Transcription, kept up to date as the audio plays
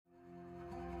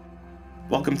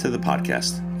Welcome to the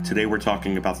podcast. Today we're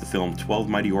talking about the film 12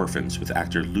 Mighty Orphans with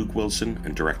actor Luke Wilson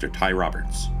and director Ty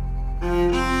Roberts.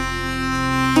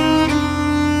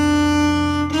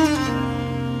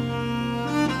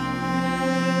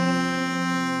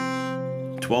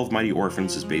 12 Mighty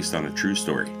Orphans is based on a true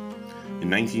story. In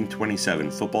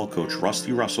 1927, football coach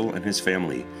Rusty Russell and his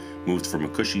family moved from a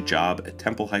cushy job at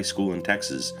Temple High School in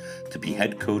Texas to be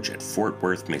head coach at Fort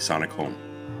Worth Masonic Home.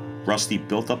 Rusty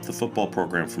built up the football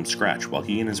program from scratch while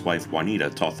he and his wife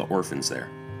Juanita taught the orphans there.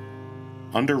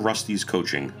 Under Rusty's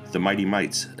coaching, the Mighty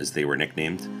Mites, as they were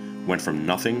nicknamed, went from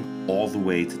nothing all the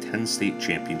way to 10 state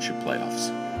championship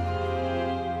playoffs.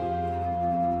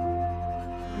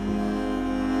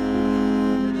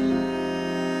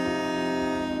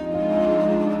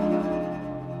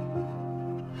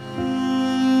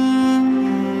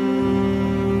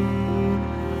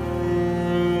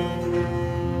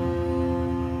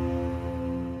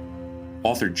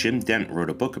 Author Jim Dent wrote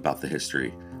a book about the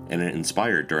history, and it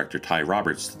inspired director Ty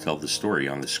Roberts to tell the story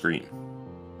on the screen.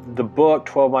 The book,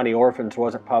 12 Mighty Orphans,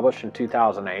 wasn't published in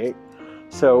 2008.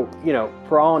 So,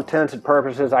 for all intents and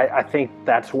purposes, I think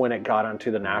that's when it got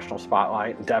onto the national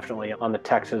spotlight, definitely on the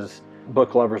Texas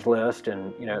book lovers list.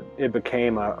 And, it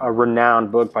became a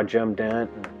renowned book by Jim Dent.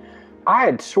 And I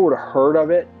had sort of heard of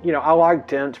it. I liked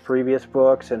Dent's previous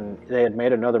books, and they had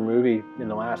made another movie in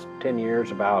the last 10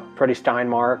 years about Freddie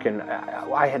Steinmark, and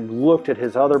I had looked at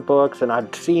his other books, and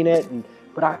I'd seen it,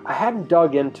 but I hadn't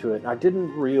dug into it, and I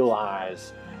didn't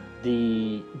realize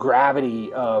the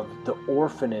gravity of the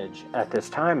orphanage at this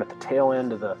time, at the tail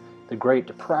end of the Great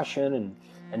Depression,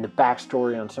 and the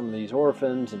backstory on some of these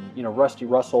orphans, and Rusty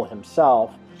Russell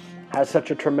himself has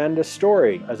such a tremendous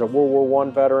story as a World War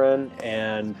I veteran,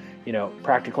 and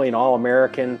practically an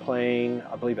All-American, playing,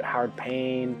 I believe, at Howard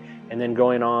Payne, and then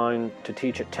going on to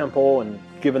teach at Temple and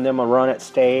giving them a run at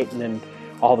state, and then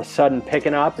all of a sudden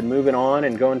picking up and moving on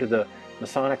and going to the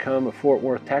Masonic Home of Fort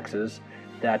Worth, Texas,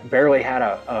 that barely had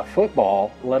a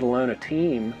football, let alone a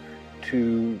team,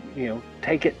 to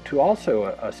take it to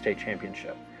also a state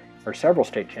championship, or several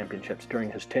state championships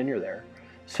during his tenure there.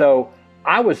 So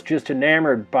I was just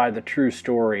enamored by the true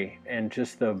story and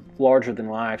just the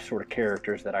larger-than-life sort of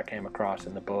characters that I came across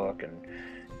in the book. And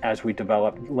as we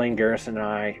developed, Lane Garrison and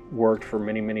I worked for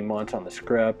many, many months on the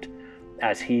script,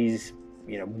 as he's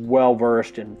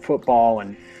well-versed in football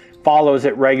and follows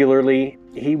it regularly.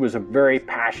 He was a very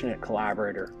passionate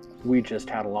collaborator. We just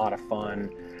had a lot of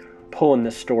fun pulling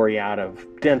this story out of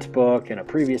Dent's book and a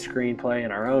previous screenplay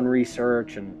and our own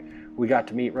research, and we got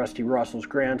to meet Rusty Russell's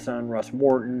grandson, Russ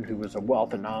Morton, who was a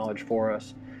wealth of knowledge for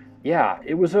us. Yeah,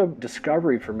 it was a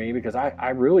discovery for me because I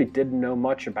really didn't know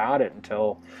much about it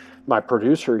until my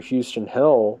producer, Houston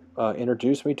Hill,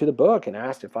 introduced me to the book and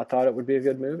asked if I thought it would be a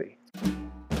good movie.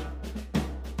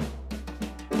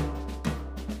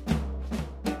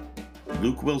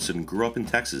 Luke Wilson grew up in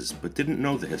Texas but didn't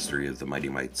know the history of the Mighty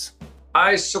Mites.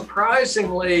 I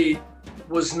surprisingly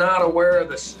was not aware of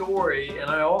the story, and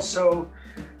I also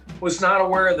was not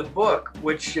aware of the book,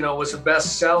 which, was a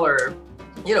bestseller.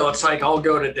 It's like I'll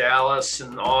go to Dallas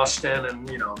and Austin, and,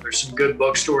 there's some good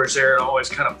bookstores there, and I always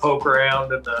kind of poke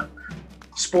around in the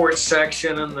sports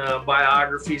section and the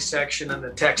biography section and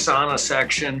the Texana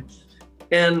section,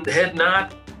 and had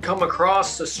not come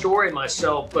across the story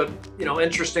myself. But,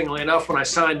 interestingly enough, when I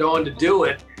signed on to do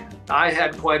it, I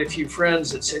had quite a few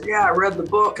friends that said, yeah, I read the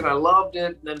book and I loved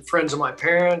it. And then friends of my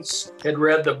parents had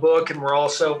read the book and were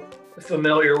also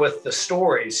familiar with the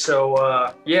story. So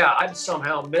I'd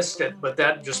somehow missed it, but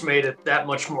that just made it that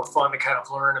much more fun to kind of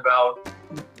learn about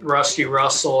Rusty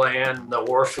Russell and the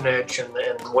orphanage and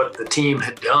what the team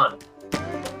had done.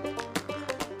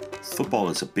 Football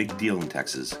is a big deal in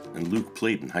Texas, and Luke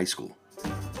played in high school.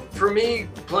 For me,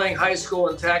 playing high school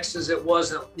in Texas, it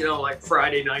wasn't, like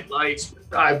Friday Night Lights.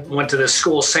 I went to this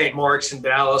school, St. Mark's in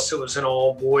Dallas. It was an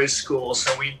all-boys school,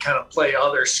 so we'd kind of play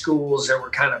other schools that were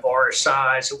kind of our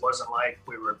size. It wasn't like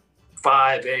we were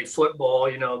 5A football,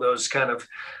 those kind of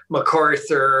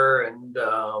MacArthur and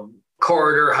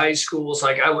Carter high schools.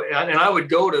 I would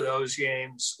go to those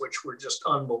games, which were just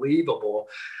unbelievable.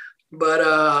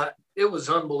 But it was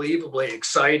unbelievably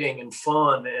exciting and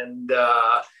fun, and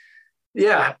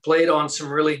played on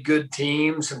some really good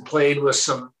teams and played with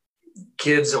some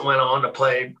kids that went on to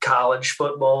play college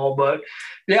football. But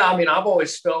I've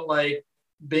always felt like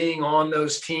being on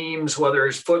those teams, whether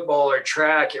it's football or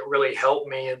track, it really helped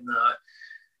me in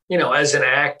as an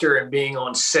actor and being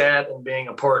on set and being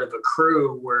a part of a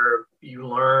crew where you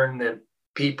learn that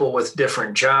people with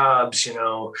different jobs,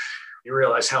 you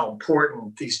realize how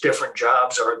important these different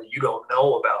jobs are that you don't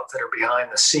know about, that are behind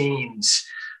the scenes,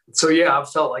 So yeah, I've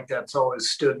felt like that's always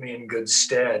stood me in good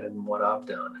stead in what I've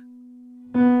done.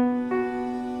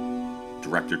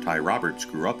 Director Ty Roberts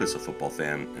grew up as a football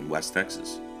fan in West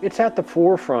Texas. It's at the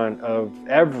forefront of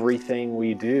everything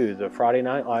we do. The Friday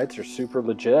Night Lights are super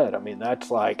legit. I mean,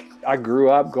 that's like, I grew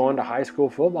up going to high school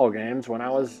football games when I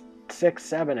was 6,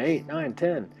 7, 8, 9,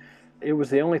 10. It was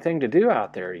the only thing to do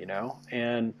out there, you know?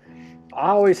 And I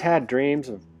always had dreams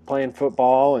of playing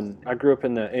football, and I grew up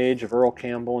in the age of Earl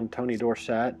Campbell and Tony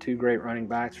Dorsett, two great running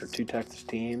backs for two Texas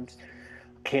teams.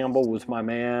 Campbell was my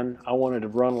man. I wanted to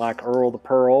run like Earl the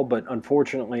Pearl, but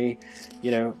unfortunately,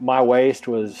 you know, my waist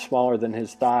was smaller than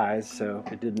his thighs, so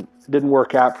it didn't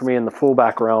work out for me in the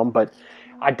fullback realm. But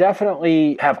I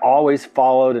definitely have always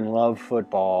followed and loved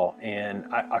football, and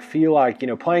I feel like, you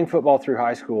know, playing football through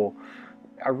high school,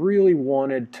 I really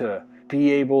wanted to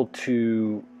be able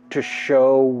to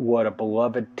show what a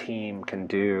beloved team can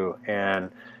do and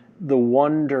the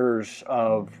wonders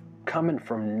of coming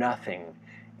from nothing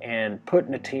and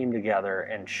putting a team together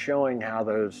and showing how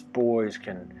those boys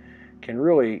can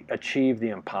really achieve the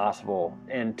impossible.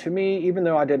 And to me, even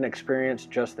though I didn't experience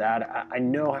just that, I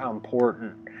know how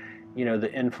important, you know,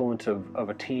 the influence of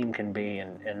a team can be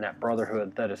and that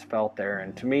brotherhood that is felt there.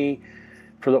 And to me,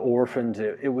 for the Orphans,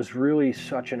 it was really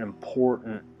such an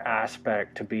important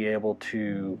aspect to be able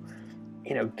to,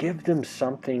 you know, give them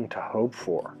something to hope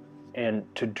for and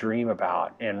to dream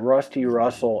about. And Rusty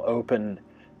Russell opened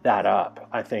that up,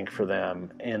 I think, for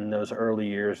them in those early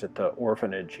years at the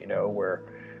orphanage, you know, where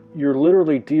you're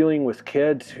literally dealing with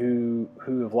kids who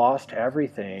have lost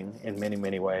everything in many,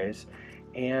 many ways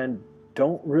and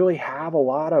don't really have a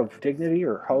lot of dignity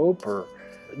or hope or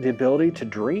the ability to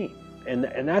dream.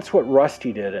 And that's what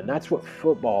Rusty did, and that's what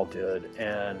football did.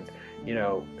 And, you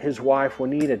know, his wife,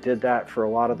 Juanita, did that for a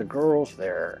lot of the girls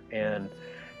there. And,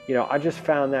 you know, I just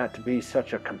found that to be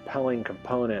such a compelling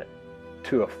component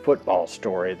to a football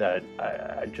story that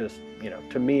I just, you know,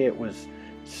 to me it was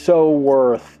so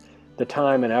worth the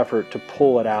time and effort to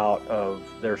pull it out of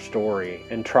their story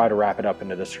and try to wrap it up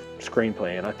into this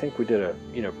screenplay. And I think we did a,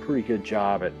 you know, pretty good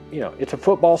job at, you know, it's a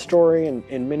football story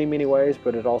in many, many ways,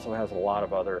 but it also has a lot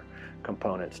of other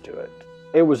components to it.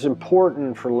 It was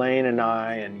important for Lane and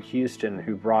I and Houston,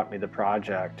 who brought me the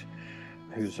project,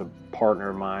 who's a partner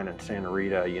of mine in Santa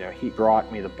Rita. You know, he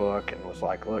brought me the book and was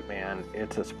like, look, man,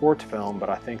 it's a sports film, but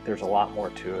I think there's a lot more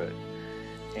to it.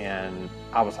 And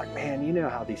I was like, man, you know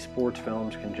how these sports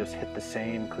films can just hit the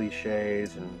same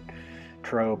cliches and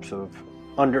tropes of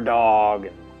underdog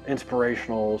and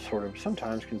inspirational, sort of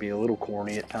sometimes can be a little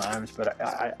corny at times, but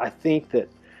I think that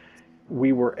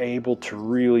we were able to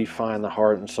really find the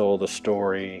heart and soul of the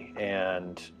story.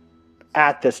 And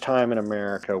at this time in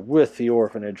America, with the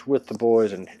orphanage, with the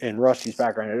boys, and Rusty's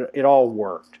background, it all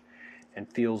worked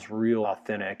and feels real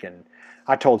authentic. And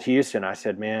I told Houston, I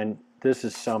said, man, this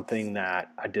is something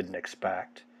that I didn't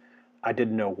expect. I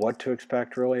didn't know what to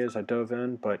expect really as I dove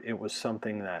in, but it was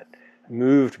something that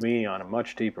moved me on a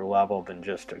much deeper level than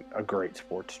just a great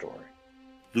sports story.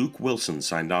 Luke Wilson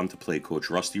signed on to play Coach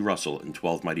Rusty Russell in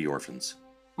 12 Mighty Orphans.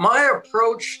 My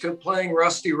approach to playing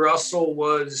Rusty Russell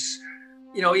was,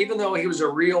 you know, even though he was a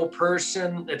real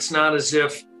person, it's not as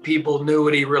if people knew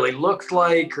what he really looked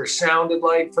like or sounded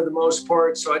like for the most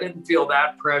part. So I didn't feel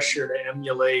that pressure to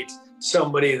emulate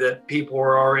somebody that people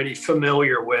were already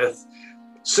familiar with.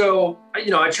 So, you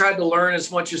know, I tried to learn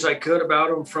as much as I could about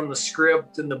him from the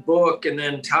script and the book. And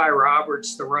then Ty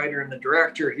Roberts, the writer and the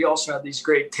director, he also had these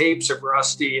great tapes of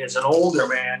Rusty as an older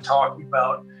man talking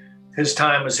about his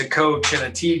time as a coach and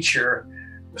a teacher.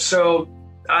 So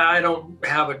I don't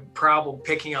have a problem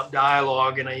picking up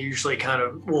dialogue, and I usually kind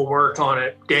of will work on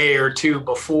it a day or two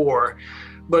before.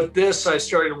 But this I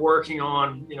started working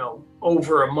on, you know,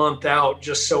 over a month out,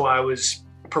 just so I was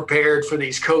prepared for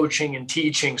these coaching and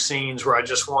teaching scenes where I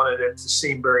just wanted it to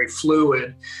seem very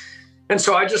fluid. And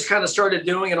so I just kind of started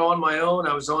doing it on my own.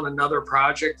 I was on another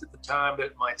project at the time,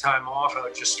 but my time off, I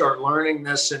would just start learning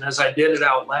this. And as I did it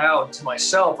out loud to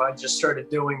myself, I just started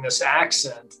doing this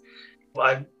accent.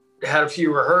 I had a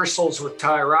few rehearsals with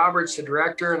Ty Roberts, the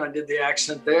director, and I did the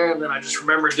accent there. And then I just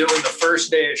remember doing the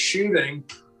first day of shooting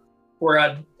where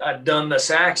I'd done this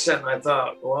accent, and I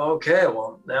thought, well, okay,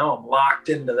 well, now I'm locked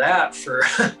into that for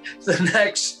the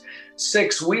next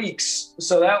 6 weeks.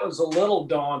 So that was a little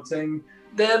daunting.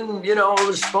 Then, you know, it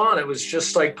was fun. It was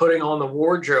just like putting on the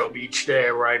wardrobe each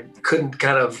day where I couldn't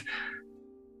kind of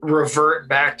revert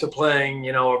back to playing,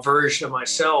 you know, a version of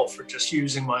myself or just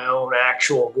using my own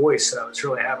actual voice. And I was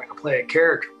really having to play a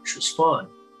character, which was fun.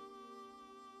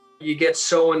 You get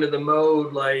so into the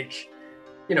mode, like,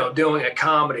 you know, doing a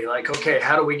comedy, like, okay,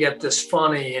 how do we get this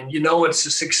funny? And you know, it's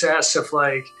a success if,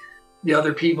 like, the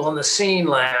other people in the scene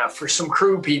laugh or some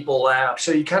crew people laugh.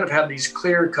 So you kind of have these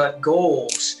clear-cut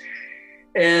goals.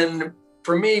 And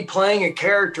for me, playing a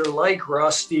character like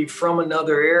Rusty from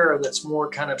another era that's more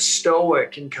kind of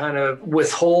stoic and kind of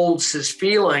withholds his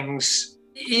feelings,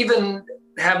 even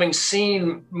having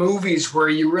seen movies where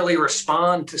you really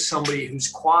respond to somebody who's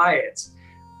quiet,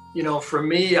 you know, for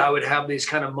me, I would have these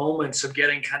kind of moments of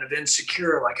getting kind of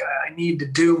insecure, like I need to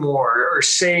do more or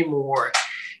say more.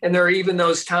 And there are even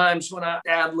those times when I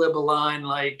ad-lib a line,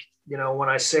 like, you know, when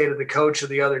I say to the coach of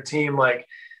the other team, like,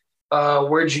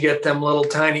 where'd you get them little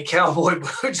tiny cowboy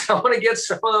boots? I want to get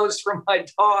some of those from my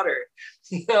daughter.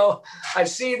 You know, I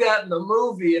see that in the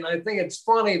movie and I think it's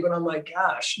funny, but I'm like,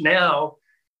 gosh,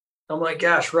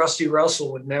 Rusty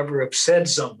Russell would never have said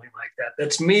something like that.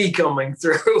 That's me coming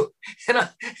through.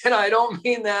 And I don't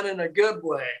mean that in a good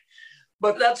way.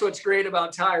 But that's what's great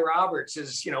about Ty Roberts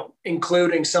is, you know,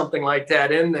 including something like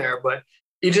that in there. But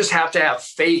you just have to have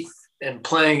faith and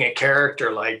playing a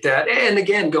character like that. And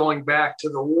again, going back to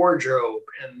the wardrobe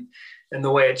and the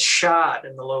way it's shot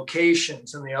and the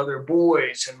locations and the other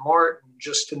boys and Martin,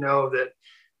 just to know that,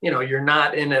 you know, you're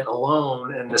not in it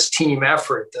alone and this team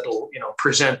effort that'll, you know,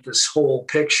 present this whole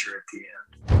picture at the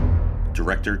end.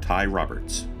 Director Ty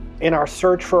Roberts. In our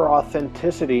search for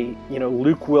authenticity, you know,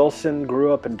 Luke Wilson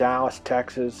grew up in Dallas,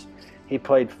 Texas. He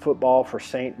played football for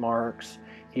St. Mark's.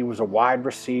 He was a wide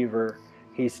receiver.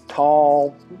 He's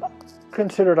tall,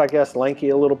 considered, I guess, lanky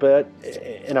a little bit.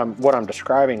 And what I'm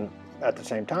describing at the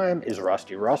same time is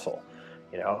Rusty Russell.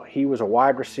 You know, he was a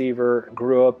wide receiver,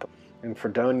 grew up in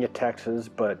Fredonia, Texas,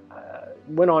 but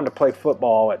went on to play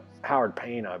football at Howard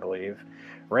Payne, I believe.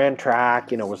 Ran track,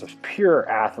 you know, was a pure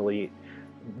athlete,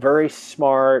 very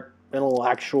smart,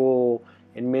 intellectual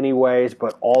in many ways,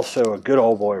 but also a good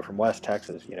old boy from West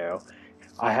Texas, you know.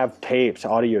 I have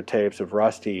audio tapes of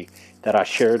Rusty that I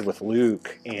shared with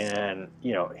Luke, and,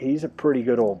 you know, he's a pretty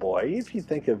good old boy. If you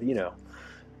think of, you know,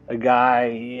 a guy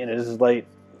in his late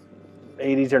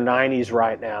 80s or 90s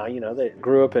right now, you know, that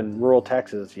grew up in rural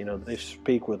Texas, you know, they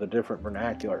speak with a different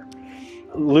vernacular.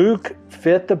 Luke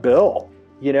fit the bill,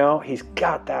 you know, he's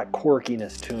got that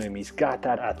quirkiness to him. He's got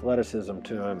that athleticism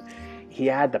to him. He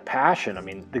had the passion. I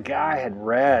mean, the guy had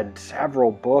read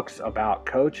several books about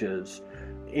coaches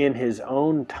in his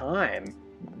own time,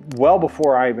 well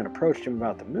before I even approached him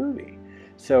about the movie.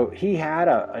 So he had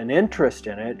an interest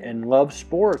in it and loved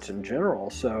sports in general.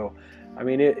 So, I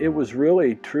mean, it was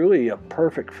really, truly a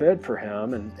perfect fit for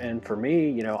him. And for me,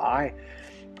 you know, I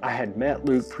had met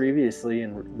Luke previously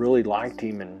and really liked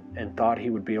him and thought he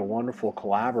would be a wonderful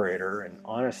collaborator. And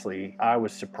honestly, I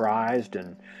was surprised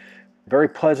and very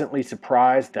pleasantly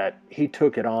surprised that he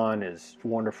took it on as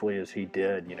wonderfully as he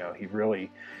did. You know, he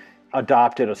really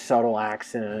adopted a subtle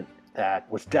accent that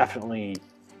was definitely,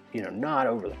 you know, not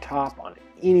over the top on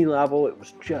any level. It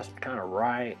was just kind of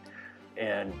right,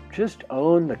 and just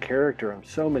owned the character on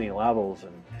so many levels.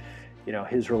 And, you know,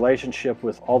 his relationship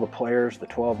with all the players, the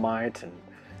 12 Mites, and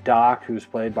Doc, who's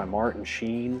played by Martin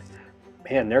Sheen,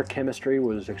 man, their chemistry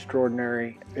was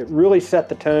extraordinary. It really set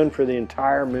the tone for the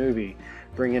entire movie,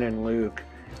 bringing in Luke.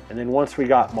 And then once we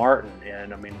got Martin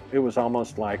in, I mean, it was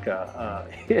almost like a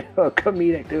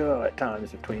comedic duo at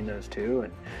times between those two.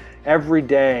 And every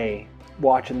day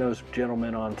watching those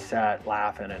gentlemen on set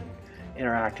laughing and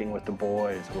interacting with the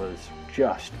boys was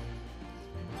just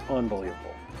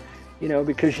unbelievable. You know,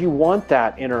 because you want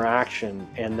that interaction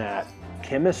and that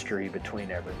chemistry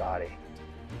between everybody.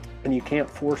 And you can't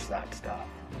force that stuff.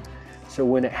 So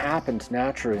when it happens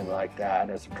naturally like that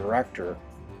as a director,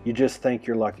 you just think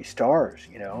you're lucky stars,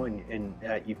 you know, and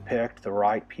you picked the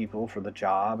right people for the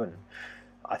job. And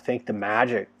I think the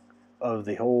magic of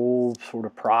the whole sort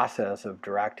of process of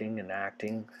directing and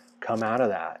acting come out of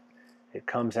that. It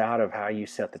comes out of how you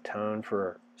set the tone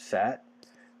for set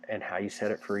and how you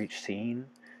set it for each scene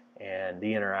and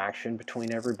the interaction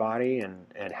between everybody and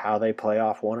how they play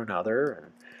off one another.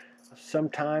 And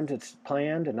sometimes it's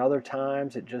planned and other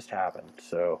times it just happened.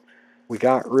 So we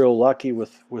got real lucky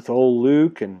with old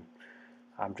Luke, and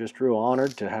I'm just real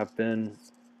honored to have been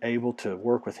able to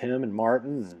work with him and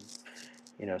Martin and,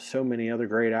 you know, so many other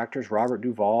great actors, Robert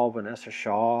Duvall, Vanessa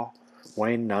Shaw,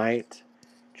 Wayne Knight,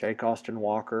 Jake Austin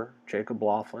Walker, Jacob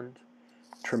Laughlin.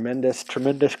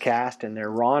 Tremendous cast in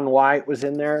there. Ron White was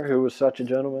in there, who was such a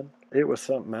gentleman. It was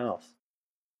something else.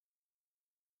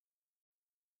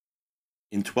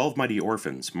 In 12 Mighty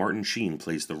Orphans, Martin Sheen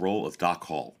plays the role of Doc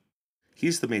Hall.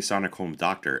 He's the Masonic Home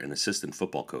doctor and assistant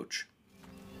football coach.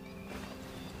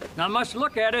 Not much to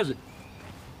look at, is it?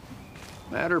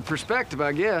 Matter of perspective,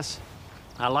 I guess.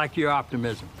 I like your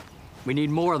optimism. We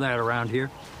need more of that around here.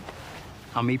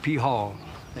 I'm E.P. Hall.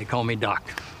 They call me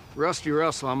Doc. Rusty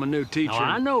Russell, I'm a new teacher. Now,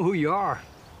 I know who you are,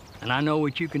 and I know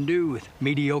what you can do with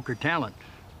mediocre talent.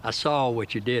 I saw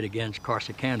what you did against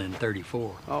Corsicana in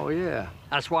 '34. Oh, yeah.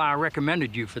 That's why I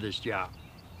recommended you for this job.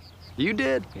 You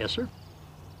did? Yes, sir.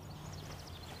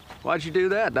 Why'd you do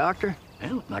that, Doctor?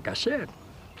 Well, like I said,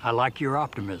 I like your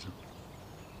optimism.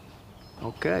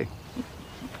 Okay.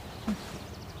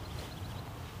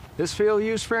 This field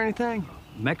used for anything?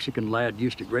 Mexican lad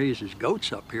used to graze his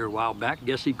goats up here a while back.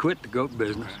 Guess he quit the goat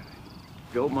business.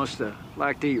 Goat must have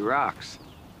liked to eat rocks.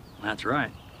 That's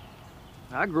right.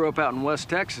 I grew up out in West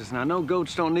Texas, and I know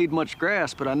goats don't need much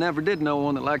grass, but I never did know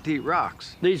one that liked to eat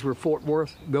rocks. These were Fort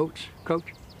Worth goats,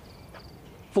 Coach.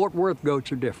 Fort Worth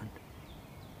goats are different.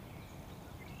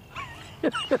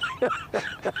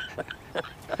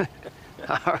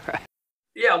 All right.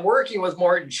 Yeah, working with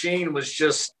Martin Sheen was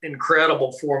just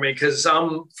incredible for me because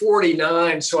I'm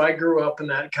 49, so I grew up in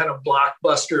that kind of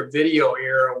blockbuster video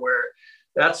era where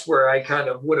that's where I kind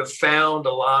of would have found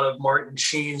a lot of Martin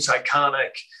Sheen's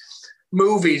iconic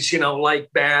movies, you know, like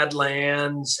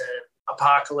Badlands and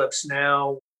Apocalypse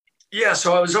Now. Yeah,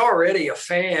 so I was already a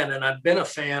fan, and I'd been a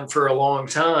fan for a long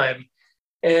time.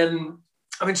 And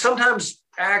I mean, sometimes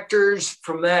actors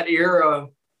from that era,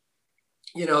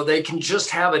 you know, they can just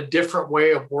have a different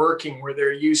way of working where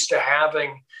they're used to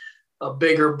having a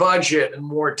bigger budget and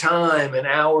more time and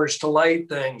hours to light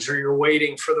things, or you're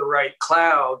waiting for the right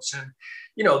clouds. And,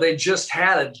 you know, they just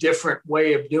had a different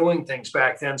way of doing things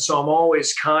back then. So I'm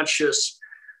always conscious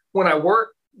when I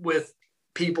work with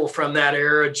people from that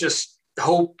era, just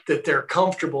hope that they're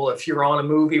comfortable if you're on a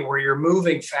movie where you're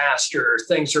moving faster,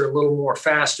 things are a little more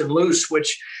fast and loose,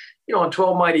 which, you know, on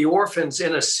 12 Mighty Orphans,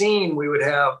 in a scene, we would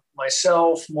have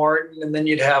myself, Martin, and then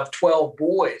you'd have 12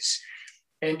 boys,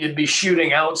 and you'd be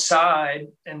shooting outside.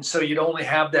 And so you'd only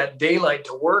have that daylight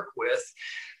to work with.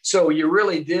 So you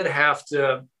really did have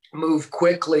to move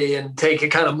quickly and take a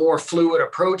kind of more fluid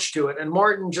approach to it. And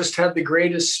Martin just had the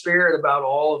greatest spirit about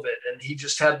all of it. And he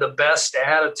just had the best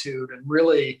attitude and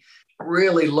really,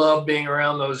 really loved being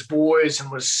around those boys and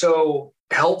was so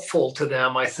helpful to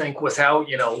them, I think, without,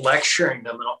 you know, lecturing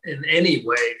them in any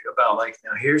way about like,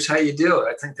 now here's how you do it.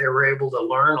 I think they were able to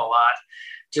learn a lot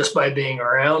just by being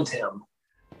around him.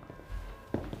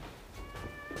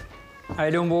 How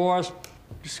you doing, boys?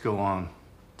 Just go on.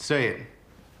 Say it.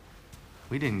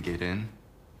 We didn't get in.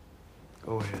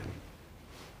 Go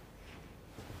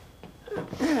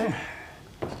ahead.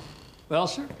 Well,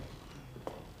 sir,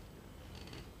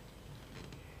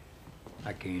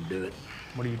 I can't do it.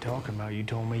 What are you talking about? You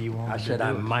told me you wanted I to said do I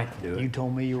it. might do it. You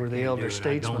told me you were the Can't elder do it. I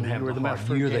statesman. don't have You were the the heart.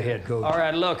 man. You're the head coach. All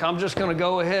right, look, I'm just gonna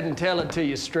go ahead and tell it to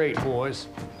you straight, boys.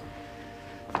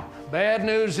 Bad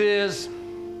news is,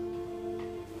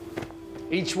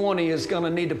 each one of you is gonna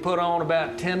need to put on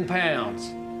about 10 pounds,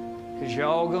 because you're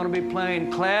all gonna be playing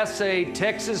Class A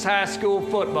Texas high school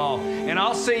football, and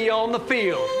I'll see you on the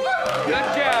field. Good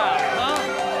job, huh?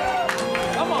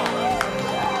 Come on.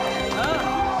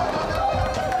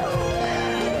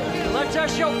 Let's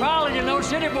just show college and those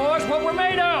city boys what we're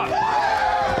made of.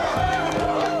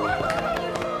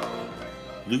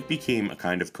 Luke became a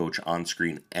kind of coach on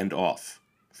screen and off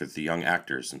for the young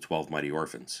actors in 12 Mighty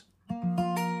Orphans.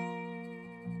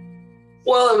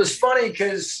 Well, it was funny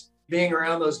because being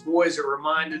around those boys, it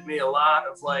reminded me a lot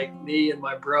of like me and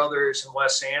my brothers and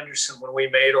Wes Anderson when we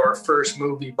made our first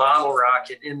movie, Bottle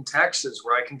Rocket, in Texas,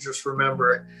 where I can just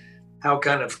remember how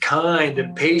kind of kind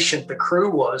and patient the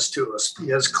crew was to us,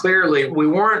 because clearly we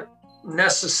weren't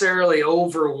necessarily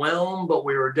overwhelmed, but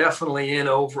we were definitely in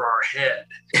over our head.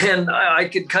 And I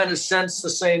could kind of sense the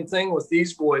same thing with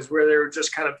these boys, where they were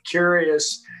just kind of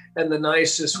curious in the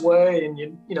nicest way. And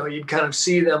you'd kind of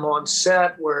see them on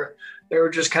set where they were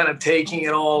just kind of taking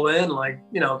it all in, like,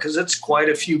 because it's quite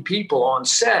a few people on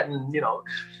set, and,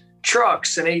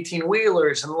 trucks and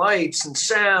 18-wheelers and lights and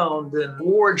sound and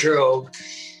wardrobe.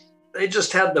 They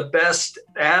just had the best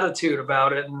attitude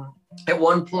about it. And at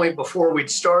one point before we'd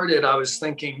started, I was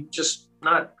thinking, just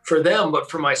not for them, but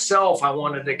for myself, I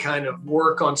wanted to kind of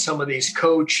work on some of these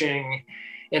coaching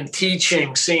and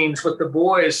teaching scenes with the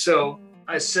boys. So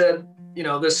I said,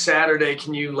 this Saturday,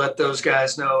 can you let those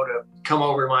guys know to come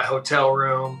over to my hotel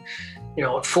room,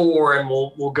 at 4, and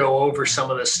we'll go over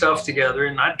some of this stuff together.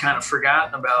 And I'd kind of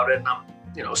forgotten about it. And I'm,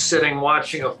 sitting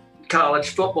watching a college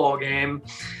football game,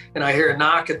 and I hear a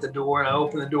knock at the door, and I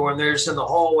open the door, and there's in the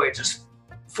hallway just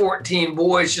 14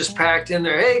 boys just packed in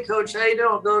there. Hey, Coach, how you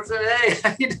doing? Coach, hey,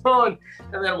 how you doing?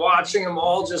 And then watching them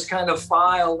all just kind of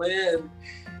file in.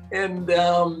 And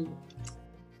I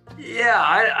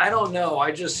don't know.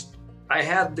 I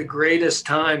had the greatest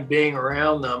time being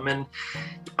around them. And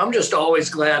I'm just always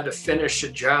glad to finish a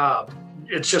job.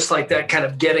 it's just like that kind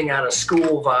of getting out of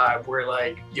school vibe where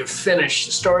like you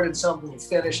started something, you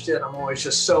finished it. I'm always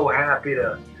just so happy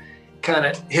to kind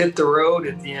of hit the road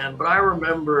at the end. But I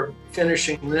remember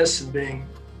finishing this and being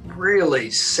really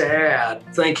sad,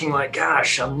 thinking like,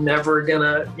 gosh, I'm never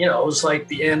gonna, it was like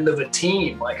the end of a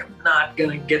team. Like, I'm not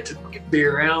gonna get to be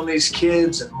around these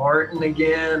kids and Martin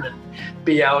again and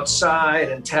be outside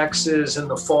in Texas in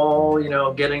the fall,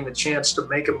 getting the chance to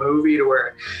make a movie to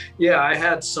where, I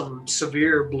had some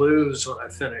severe blues when I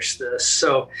finished this.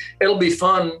 So it'll be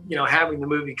fun, having the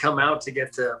movie come out to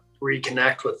get to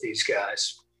reconnect with these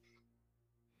guys.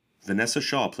 Vanessa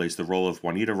Shaw plays the role of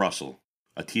Juanita Russell,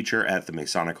 a teacher at the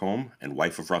Masonic Home and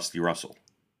wife of Rusty Russell.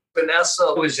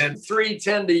 Vanessa was in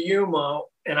 3:10 to Yuma,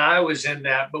 and I was in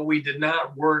that, but we did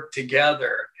not work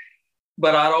together.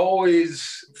 But I'd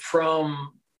always,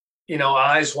 from,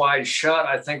 Eyes Wide Shut,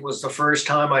 I think was the first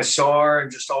time I saw her,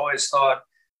 and just always thought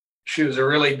she was a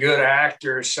really good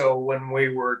actor. So when we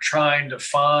were trying to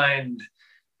find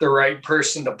the right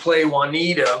person to play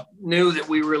Juanita, knew that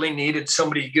we really needed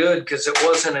somebody good, because it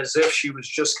wasn't as if she was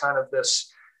just kind of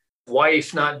this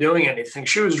wife not doing anything.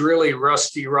 She was really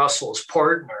Rusty Russell's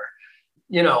partner.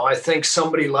 I think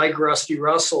somebody like Rusty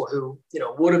Russell, who,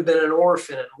 would have been an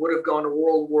orphan and would have gone to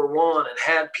World War I and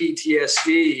had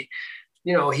PTSD,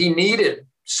 he needed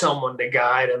someone to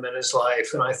guide him in his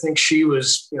life. And I think she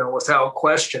was, without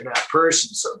question, that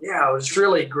person. So, it was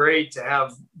really great to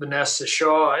have Vanessa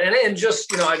Shaw. And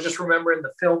just, I just remember in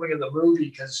the filming of the movie,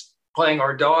 because playing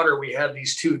our daughter, we had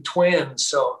these two twins.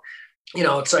 So,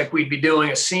 it's like we'd be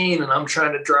doing a scene and I'm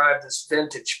trying to drive this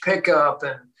vintage pickup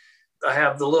and I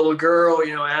have the little girl,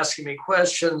 asking me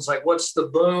questions like, what's the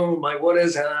boom? Like, what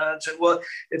is it? I said, well,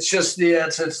 it's just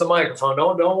it's the microphone.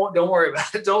 Don't worry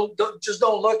about it. Don't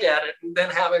look at it. And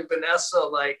then having Vanessa,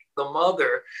 like the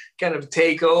mother, kind of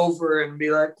take over and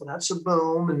be like, well, that's a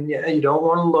boom. And you don't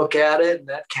want to look at it. And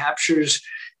that captures,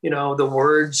 the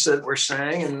words that we're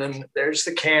saying. And then there's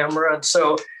the camera. And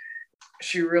so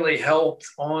she really helped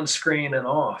on screen and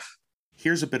off.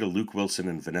 Here's a bit of Luke Wilson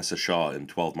and Vanessa Shaw in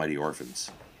 12 Mighty Orphans.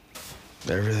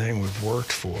 Everything we've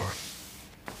worked for,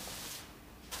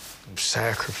 we've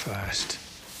sacrificed.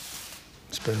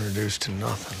 It's been reduced to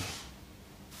nothing.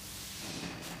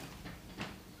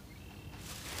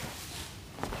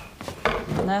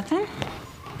 Nothing?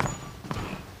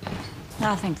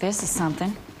 I think this is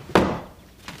something.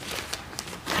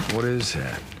 What is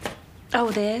that?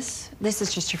 Oh, this? This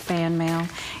is just your fan mail.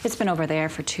 It's been over there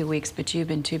for 2 weeks, but you've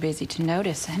been too busy to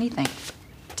notice anything.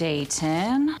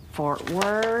 Dayton, Fort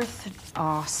Worth,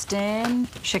 Austin,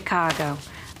 Chicago,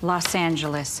 Los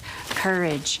Angeles,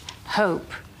 courage,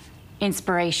 hope,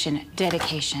 inspiration,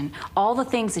 dedication, all the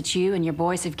things that you and your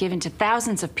boys have given to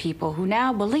thousands of people who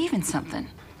now believe in something.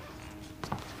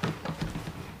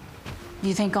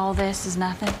 You think all this is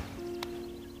nothing?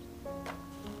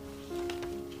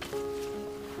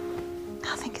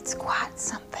 I think it's quite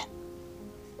something.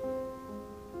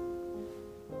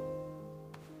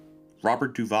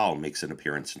 Robert Duvall makes an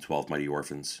appearance in 12 Mighty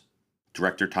Orphans.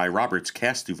 Director Ty Roberts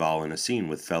cast Duvall in a scene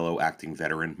with fellow acting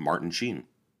veteran Martin Sheen.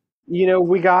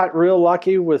 We got real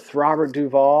lucky with Robert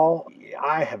Duvall.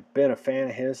 I have been a fan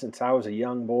of his since I was a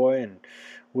young boy and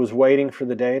was waiting for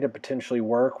the day to potentially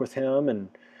work with him. And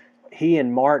he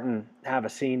and Martin have a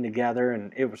scene together,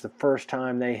 and it was the first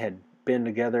time they had been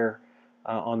together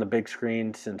on the big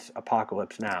screen since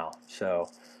Apocalypse Now. So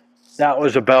that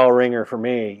was a bell ringer for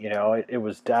me. It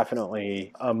was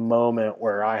definitely a moment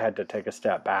where I had to take a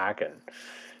step back and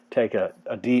take a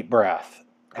deep breath.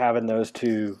 Having those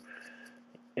two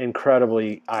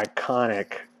incredibly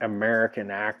iconic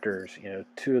American actors,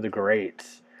 two of the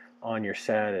greats on your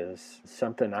set is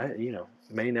something I,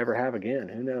 may never have again.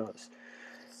 Who knows?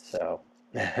 So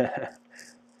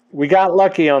we got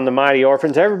lucky on the Mighty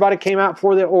Orphans. Everybody came out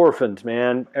for the orphans,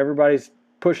 man. Everybody's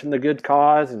pushing the good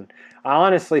cause. And I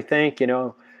honestly think,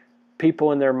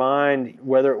 people in their mind,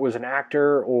 whether it was an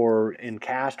actor or in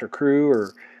cast or crew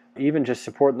or even just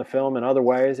supporting the film in other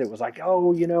ways, it was like,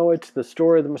 it's the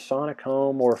story of the Masonic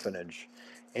Home Orphanage.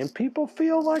 And people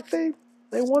feel like they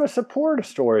want to support a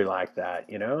story like that,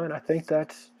 and I think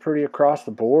that's pretty across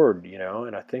the board,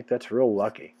 and I think that's real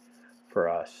lucky for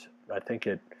us. I think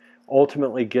it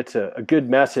ultimately gets a good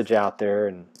message out there,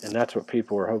 and that's what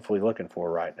people are hopefully looking for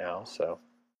right now. So.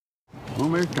 Well,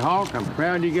 Mr. Hawk, I'm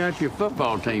proud you got your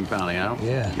football team finally out.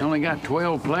 Yeah. You only got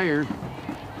 12 players.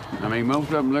 I mean, most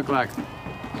of them look like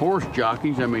horse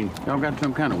jockeys. I mean, y'all got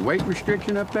some kind of weight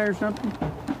restriction up there or something?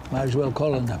 Might as well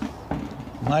call them the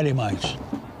Mighty Mites.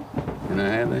 Can I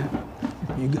have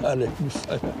that? You got it.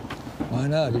 Why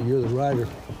not? You're the writer.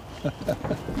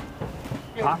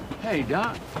 Hey,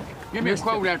 Doc. Give me a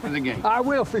quote after the game. I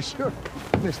will for sure.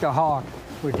 Mr. Hawk,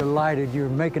 we're delighted you're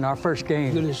making our first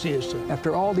game. Good to see you, sir.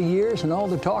 After all the years and all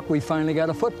the talk, we finally got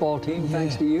a football team,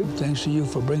 thanks to you. Thanks to you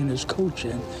for bringing his coach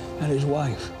in and his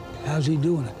wife. How's he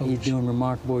doing, Coach? He's doing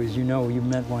remarkable. As you know, you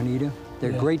met Juanita.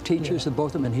 They're great teachers, the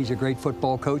both of them, and he's a great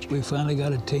football coach. We finally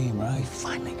got a team, right? We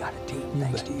finally got a team,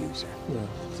 thanks to you, sir. Yeah,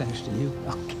 thanks to you.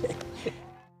 Okay.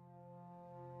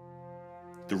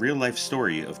 The real-life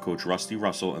story of Coach Rusty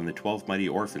Russell and the 12 Mighty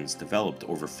Orphans developed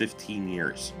over 15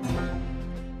 years.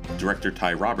 Director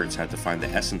Ty Roberts had to find the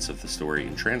essence of the story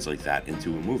and translate that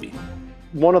into a movie.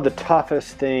 One of the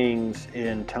toughest things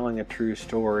in telling a true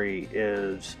story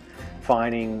is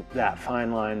finding that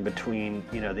fine line between,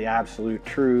 the absolute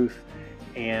truth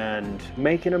and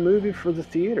making a movie for the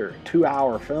theater,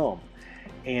 2-hour film.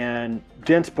 And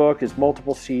Dent's book is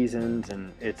multiple seasons,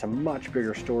 and it's a much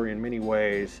bigger story in many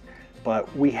ways.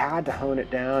 But we had to hone it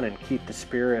down and keep the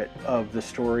spirit of the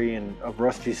story and of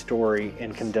Rusty's story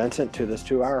and condense it to this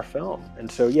 2-hour film. And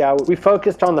so, yeah, we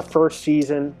focused on the first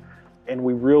season, and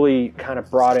we really kind of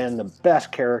brought in the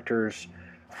best characters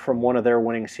from one of their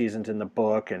winning seasons in the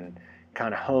book and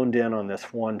kind of honed in on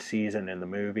this one season in the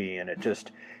movie. And it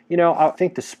just, I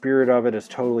think the spirit of it is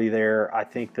totally there. I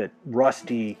think that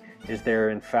Rusty is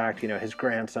there. In fact, his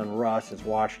grandson Russ has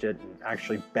watched it, and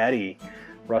actually Betty,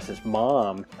 Russ's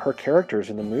mom, her character's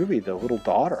in the movie, the little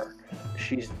daughter.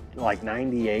 She's like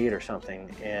 98 or something,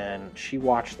 and she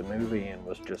watched the movie and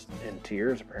was just in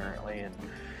tears apparently, and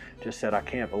just said, I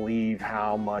can't believe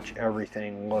how much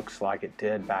everything looks like it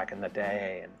did back in the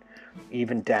day. And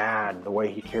even Dad, the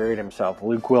way he carried himself,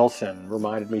 Luke Wilson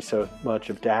reminded me so much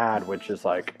of Dad, which is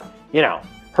like,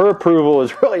 her approval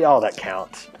is really all that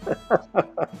counts.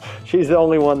 She's the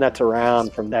only one that's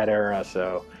around from that era,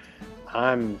 so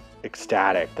I'm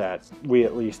ecstatic that we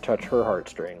at least touch her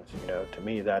heartstrings. To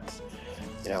me, that's,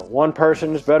 one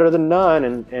person is better than none,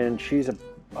 and she's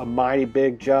a mighty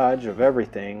big judge of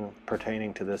everything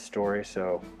pertaining to this story.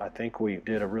 So I think we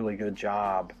did a really good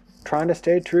job trying to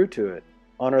stay true to it,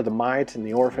 honor the mites and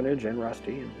the orphanage and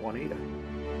Rusty and Juanita.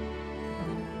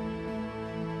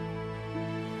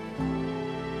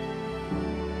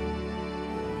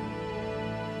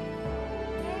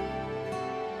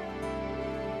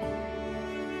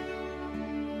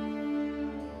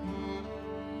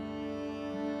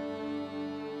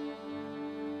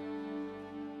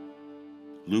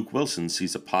 Luke Wilson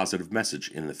sees a positive message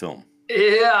in the film.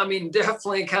 Yeah,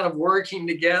 definitely kind of working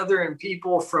together and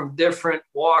people from different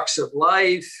walks of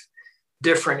life,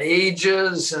 different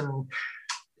ages, and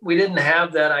we didn't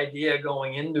have that idea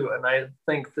going into it. And I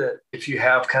think that if you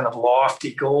have kind of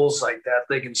lofty goals like that,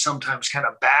 they can sometimes kind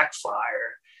of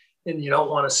backfire, and you don't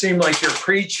want to seem like you're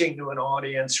preaching to an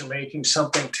audience or making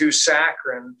something too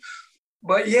saccharine.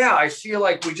 But yeah, I feel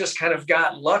like we just kind of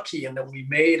got lucky in that we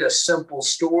made a simple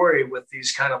story with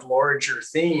these kind of larger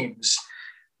themes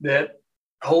that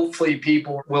hopefully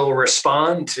people will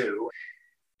respond to.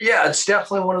 Yeah, it's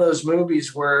definitely one of those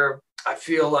movies where I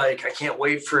feel like I can't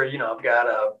wait for, I've got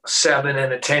a 7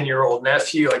 and a 10-year-old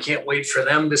nephew. I can't wait for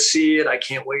them to see it. I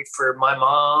can't wait for my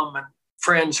mom and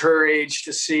friends her age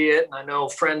to see it. And I know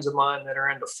friends of mine that are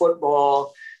into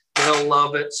football, they'll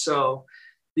love it. So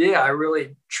yeah, I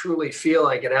really, truly feel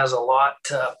like it has a lot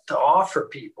to offer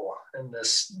people in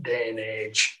this day and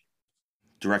age.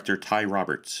 Director Ty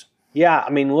Roberts. Yeah,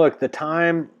 look, the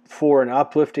time for an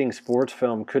uplifting sports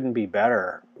film couldn't be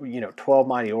better. 12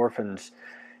 Mighty Orphans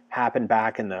happened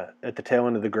back at the tail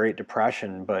end of the Great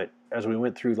Depression, but as we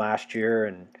went through last year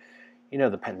and,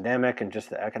 the pandemic and just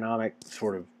the economic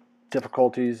sort of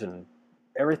difficulties and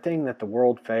everything that the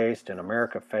world faced and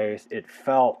America faced, it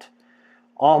felt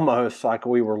almost like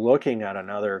we were looking at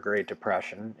another Great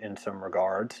Depression in some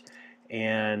regards,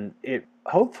 and it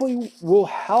hopefully will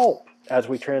help as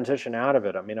we transition out of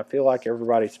it. I feel like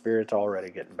everybody's spirit's already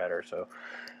getting better, so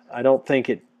I don't think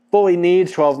it fully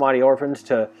needs 12 Mighty Orphans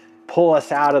to pull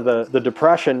us out of the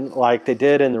depression like they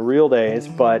did in the real days,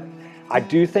 but I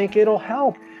do think it'll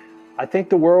help. I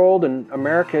think the world and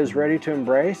America is ready to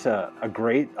embrace a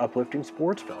great uplifting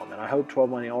sports film, and I hope 12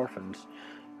 Mighty Orphans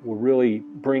will really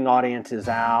bring audiences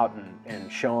out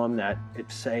and show them that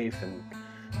it's safe and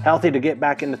healthy to get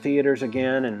back into theaters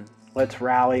again, and let's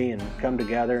rally and come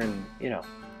together and,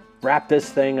 wrap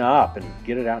this thing up and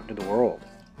get it out into the world.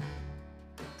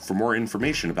 For more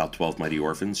information about 12 Mighty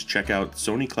Orphans, check out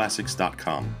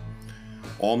SonyClassics.com.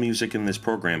 All music in this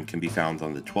program can be found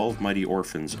on the 12 Mighty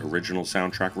Orphans original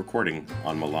soundtrack recording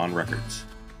on Milan Records.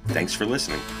 Thanks for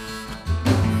listening.